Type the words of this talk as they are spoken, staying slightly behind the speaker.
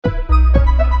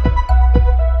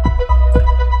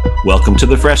Welcome to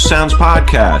the Fresh Sounds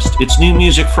Podcast. It's New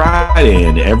Music Friday,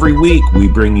 and every week we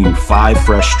bring you 5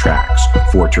 fresh tracks,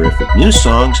 4 terrific new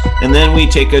songs, and then we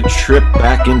take a trip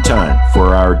back in time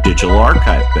for our digital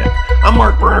archive pick. I'm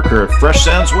Mark Barker at Fresh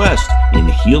Sounds West in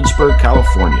Healdsburg,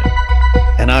 California.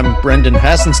 And I'm Brendan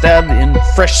Hassenstad in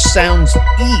Fresh Sounds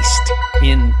East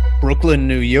in Brooklyn,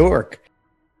 New York.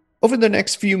 Over the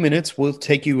next few minutes, we'll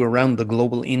take you around the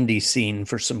global indie scene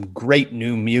for some great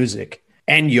new music.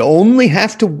 And you only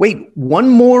have to wait one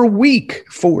more week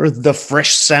for the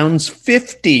Fresh Sounds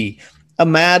 50, a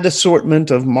mad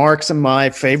assortment of Mark's and my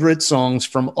favorite songs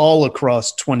from all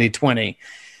across 2020.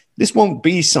 This won't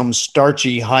be some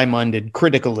starchy, high-minded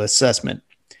critical assessment,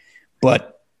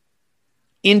 but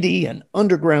indie and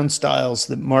underground styles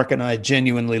that Mark and I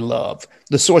genuinely love.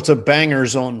 The sorts of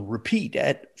bangers on repeat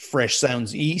at Fresh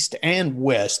Sounds East and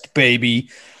West, baby.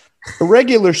 A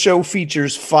regular show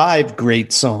features 5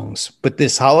 great songs, but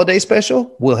this holiday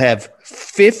special will have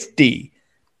 50.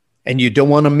 And you don't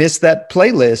want to miss that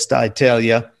playlist, I tell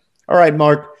you. All right,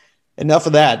 Mark, enough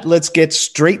of that. Let's get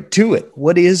straight to it.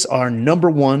 What is our number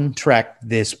 1 track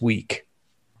this week?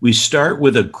 We start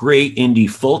with a great indie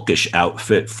folkish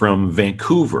outfit from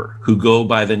Vancouver who go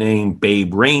by the name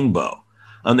Babe Rainbow.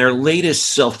 On their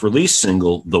latest self-release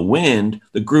single, The Wind,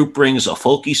 the group brings a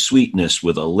folky sweetness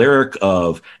with a lyric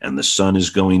of, "And the sun is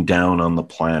going down on the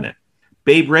planet."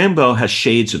 Babe Rainbow has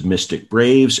shades of Mystic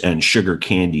Braves and Sugar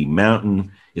Candy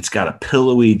Mountain. It's got a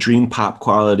pillowy dream pop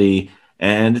quality,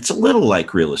 and it's a little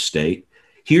like Real Estate.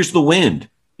 Here's The Wind.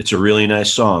 It's a really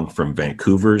nice song from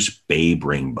Vancouver's Babe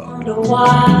Rainbow.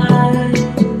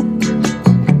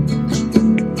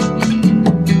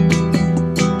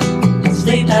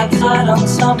 Sleep outside on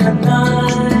summer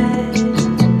night.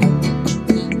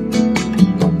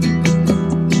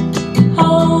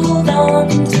 Hold on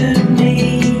to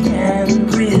me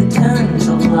and return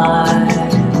to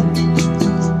life.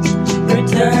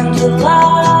 Return to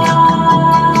life.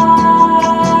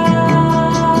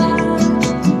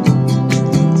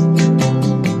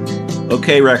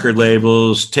 Okay, record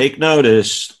labels, take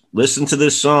notice. Listen to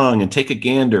this song and take a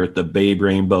gander at the Babe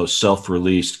Rainbow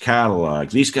self-released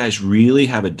catalog. These guys really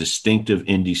have a distinctive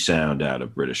indie sound out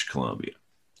of British Columbia.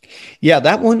 Yeah,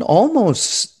 that one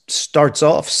almost starts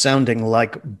off sounding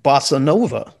like bossa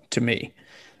nova to me.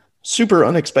 Super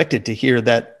unexpected to hear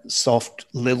that soft,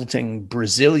 lilting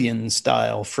Brazilian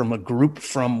style from a group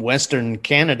from Western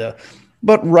Canada,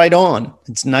 but right on.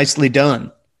 It's nicely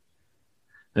done.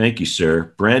 Thank you,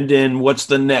 sir. Brendan, what's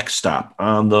the next stop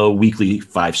on the weekly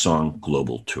 5-song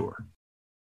global tour?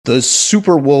 The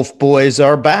Superwolf Boys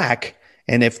are back.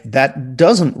 And if that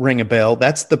doesn't ring a bell,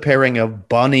 that's the pairing of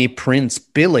Bonnie Prince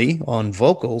Billy on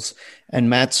vocals and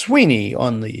Matt Sweeney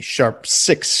on the sharp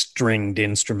 6-stringed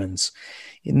instruments.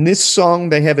 In this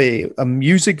song, they have a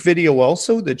music video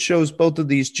also that shows both of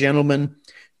these gentlemen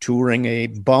touring a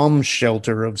bomb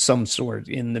shelter of some sort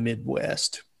in the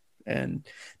Midwest. And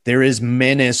there is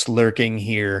menace lurking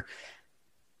here.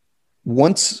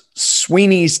 Once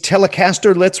Sweeney's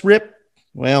Telecaster lets rip,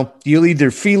 well, you'll either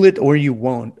feel it or you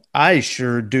won't. I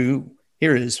sure do.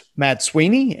 Here is Matt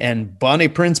Sweeney and Bonnie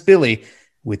Prince Billy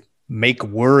with Make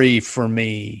Worry for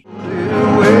Me.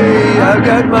 I've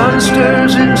got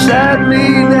monsters inside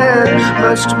me that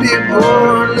must be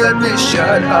born. Let me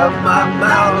shut up my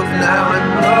mouth now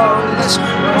and roll this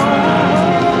crawl.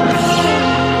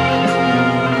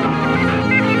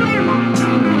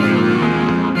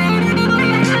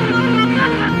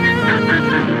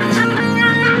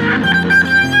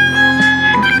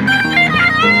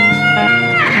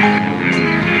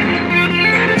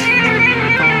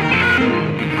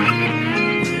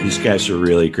 These guys are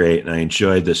really great, and I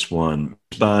enjoyed this one.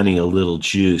 Bonnie a little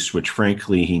juice, which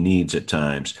frankly he needs at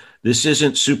times. This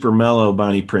isn't super mellow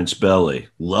Bonnie Prince Billy.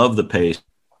 Love the pace.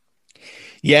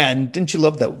 Yeah, and didn't you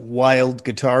love that wild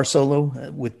guitar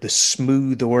solo with the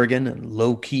smooth organ and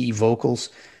low-key vocals?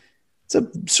 It's a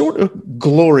sort of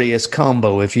glorious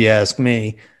combo, if you ask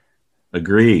me.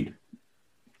 Agreed.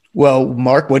 Well,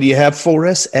 Mark, what do you have for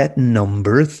us at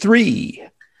number 3?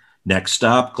 Next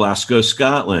stop, Glasgow,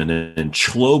 Scotland, and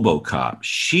Chlobocop.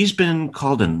 She's been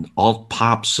called an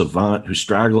alt-pop savant who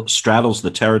straddles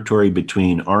the territory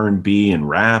between R&B and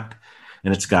rap,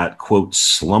 and it's got, quote,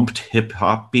 slumped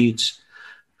hip-hop beats.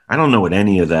 I don't know what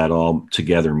any of that all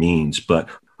together means, but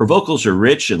her vocals are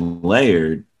rich and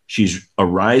layered. She's a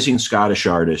rising Scottish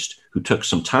artist who took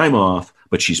some time off,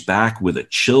 but she's back with a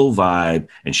chill vibe,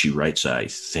 and she writes, I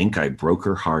think I broke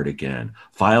her heart again.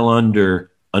 File under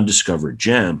undiscovered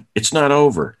gem, It's Not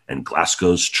Over, and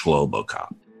Glasgow's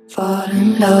Chlobocop. Fall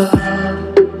in love,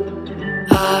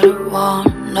 I don't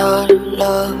want no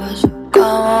lovers.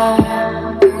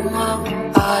 Come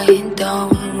on, I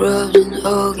rubs and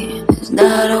hugging is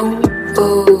not over.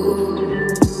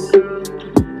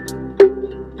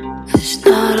 It's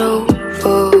not over.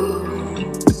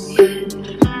 Yeah.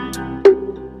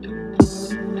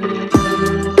 It's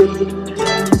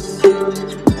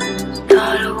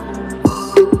not over.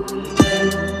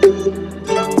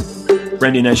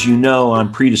 Brendan, as you know,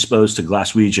 I'm predisposed to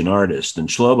Glaswegian artists, and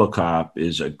Slobokop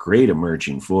is a great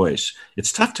emerging voice.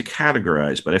 It's tough to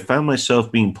categorize, but I found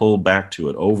myself being pulled back to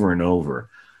it over and over.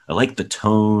 I like the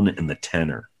tone and the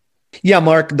tenor. Yeah,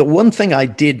 Mark, the one thing I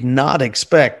did not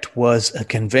expect was a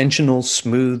conventional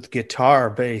smooth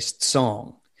guitar-based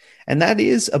song. And that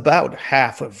is about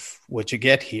half of what you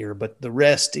get here, but the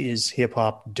rest is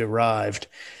hip-hop derived.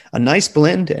 A nice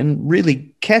blend and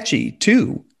really catchy,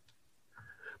 too.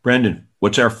 Brendan,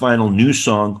 what's our final new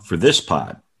song for this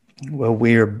pod? Well,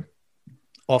 we're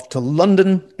off to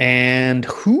London, and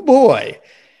hoo boy,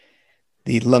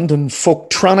 the London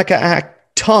Folktronica act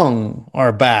Tongue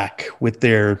are back with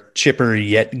their chipper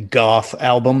yet goth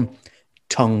album,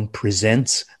 Tongue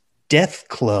Presents Death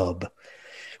Club,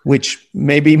 which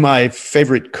may be my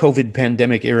favorite COVID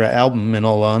pandemic era album, in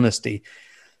all honesty.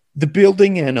 The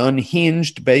building and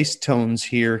unhinged bass tones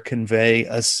here convey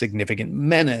a significant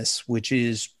menace, which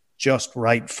is just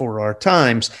right for our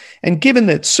times. And given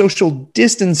that social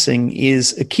distancing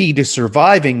is a key to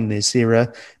surviving this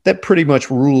era, that pretty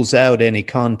much rules out any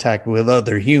contact with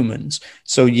other humans.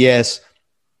 So yes,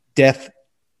 death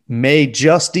may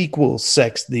just equal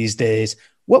sex these days.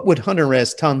 What would Hunter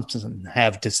S. Thompson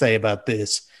have to say about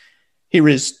this? Here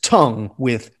is Tongue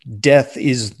with Death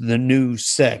is the New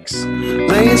Sex.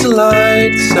 Laser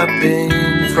lights sucking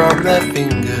from their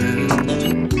fingers,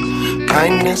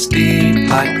 kindness deep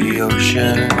like the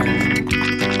ocean.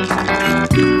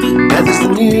 Death is the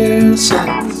new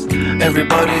sex,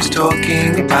 everybody's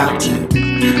talking about it.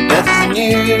 Death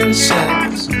is the new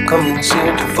sex, coming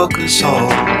soon to fuck us all.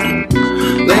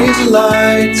 Laser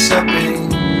lights sucking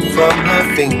from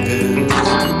her fingers,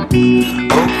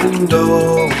 open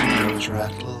door, windows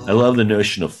rattle. I love the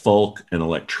notion of folk and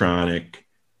electronic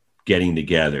getting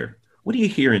together. What do you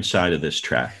hear inside of this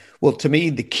track? Well, to me,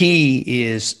 the key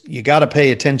is you got to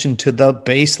pay attention to the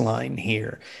bass line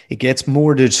here. It gets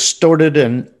more distorted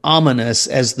and ominous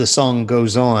as the song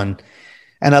goes on.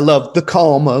 And I love the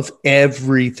calm of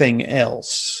everything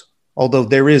else, although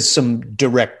there is some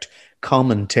direct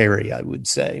commentary, I would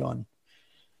say, on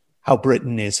how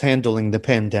Britain is handling the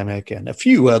pandemic and a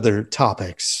few other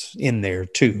topics in there,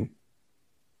 too.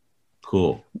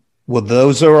 Cool. Well,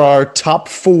 those are our top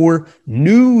 4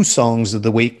 new songs of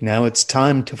the week. Now it's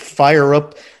time to fire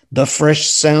up the Fresh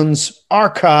Sounds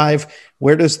archive.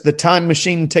 Where does the time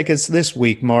machine take us this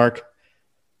week, Mark?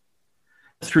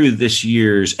 Through this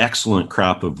year's excellent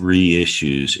crop of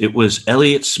reissues, it was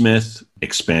Elliott Smith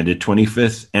Expanded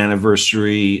 25th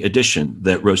Anniversary Edition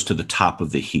that rose to the top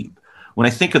of the heap. When I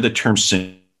think of the term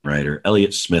songwriter,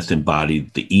 Elliott Smith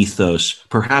embodied the ethos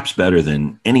perhaps better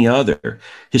than any other.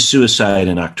 His suicide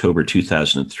in October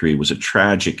 2003 was a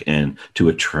tragic end to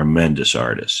a tremendous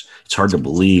artist. It's hard to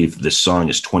believe this song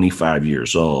is 25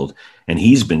 years old, and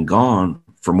he's been gone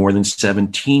for more than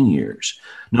 17 years.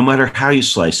 No matter how you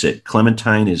slice it,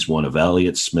 Clementine is one of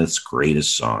Elliott Smith's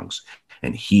greatest songs,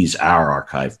 and he's our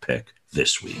archive pick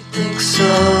this week. Think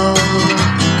so,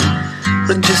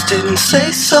 but just didn't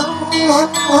say so.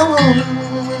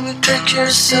 Take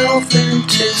yourself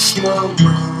into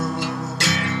slow-mo.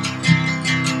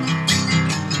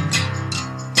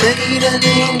 Made an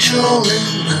angel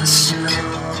in the snow.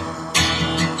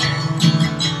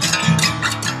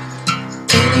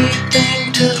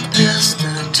 Anything to pass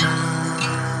the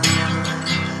time.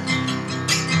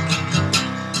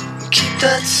 Keep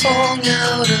that song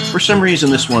out of. For some reason,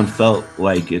 this one felt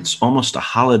like it's almost a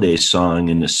holiday song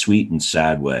in a sweet and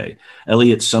sad way.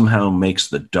 Elliott somehow makes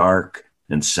the dark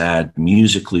and sad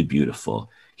musically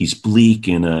beautiful. He's bleak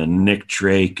in a Nick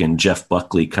Drake and Jeff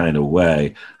Buckley kind of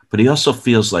way, but he also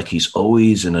feels like he's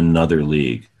always in another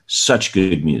league. Such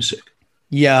good music.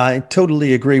 Yeah, I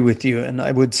totally agree with you. And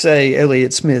I would say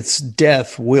Elliott Smith's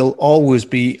death will always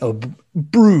be a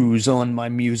bruise on my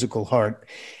musical heart.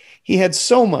 He had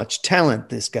so much talent,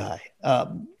 this guy.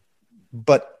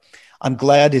 But I'm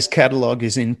glad his catalog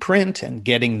is in print and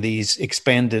getting these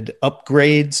expanded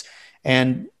upgrades,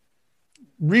 and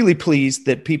really pleased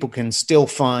that people can still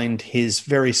find his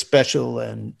very special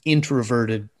and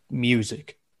introverted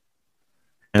music.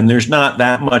 And there's not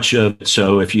that much of it.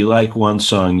 So if you like one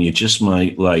song, you just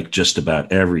might like just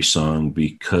about every song,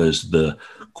 because the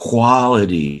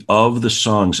quality of the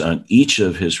songs on each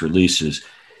of his releases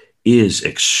is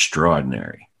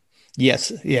extraordinary.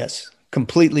 Yes,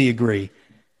 completely agree.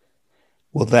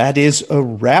 Well, that is a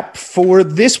wrap for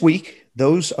this week.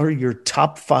 Those are your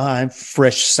top 5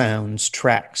 Fresh Sounds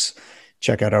tracks.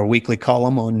 Check out our weekly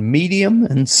column on Medium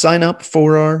and sign up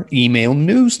for our email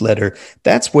newsletter.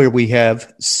 That's where we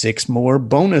have 6 more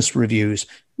bonus reviews.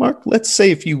 Mark, let's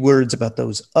say a few words about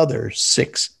those other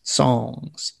 6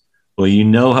 songs. Well, you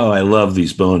know how I love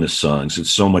these bonus songs.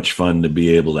 It's so much fun to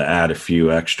be able to add a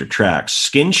few extra tracks.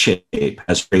 Skin Shape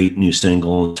has a great new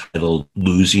single entitled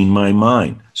Losing My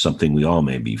Mind, something we all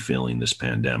may be feeling this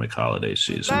pandemic holiday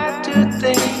season. I do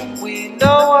think we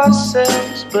know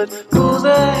ourselves, but who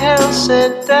the hell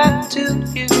said that to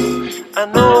you? I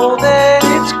know that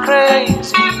it's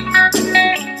crazy.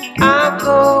 I'm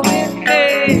going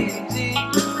crazy.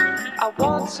 I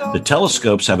want some. The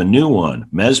Telescopes have a new one,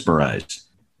 Mesmerized.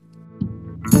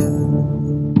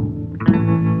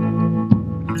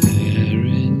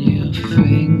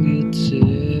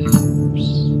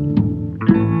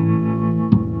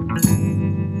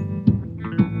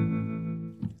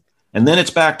 And then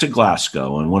it's back to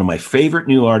Glasgow and one of my favorite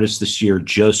new artists this year,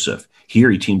 Joseph.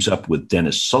 Here he teams up with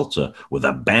Dennis Sulta with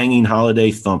a banging holiday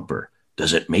thumper.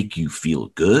 Does it make you feel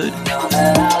good?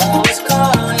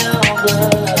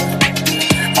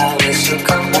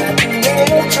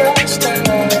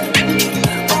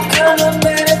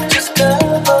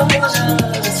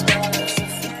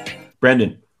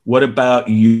 Brendan, what about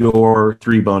your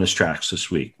 3 bonus tracks this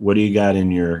week? What do you got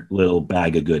in your little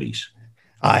bag of goodies?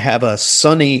 I have a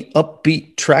sunny,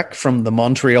 upbeat track from the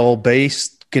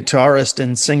Montreal-based guitarist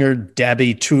and singer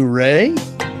Dabby Touré.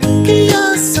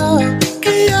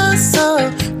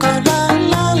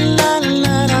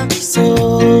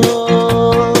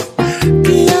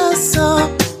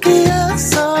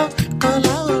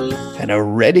 And a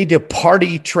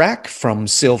ready-to-party track from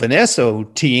Sylvan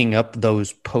Esso, teeing up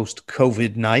those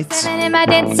post-COVID nights. In my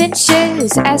dancing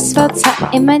shoes, asphalt's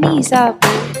hot and my knees are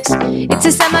bruised. It's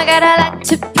a summer, got a lot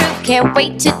to prove. Can't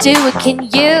wait to do it, can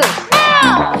you?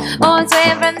 On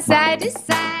swaying from side to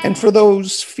side. And for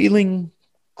those feeling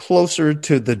closer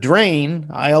to the drain,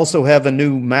 I also have a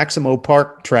new Maximo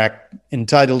Park track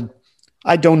entitled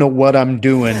I Don't Know What I'm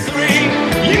Doing.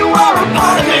 You are a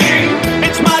part of me.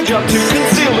 It's my job to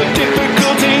conceal the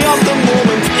difficulty of the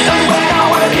moment. And when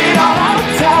I work it all out,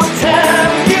 I'll tell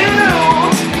you.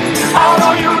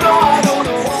 Although you know I don't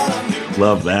know what I'm doing.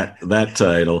 Love that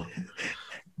title.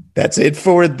 That's it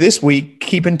for this week.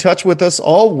 Keep in touch with us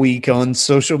all week on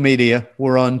social media.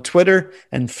 We're on Twitter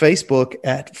and Facebook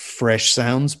at Fresh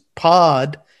Sounds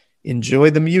Pod. Enjoy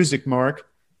the music, Mark.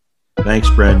 Thanks,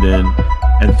 Brendan.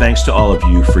 And thanks to all of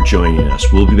you for joining us.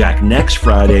 We'll be back next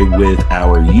Friday with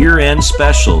our year-end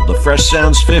special, the Fresh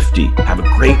Sounds 50. Have a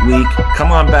great week.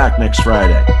 Come on back next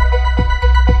Friday.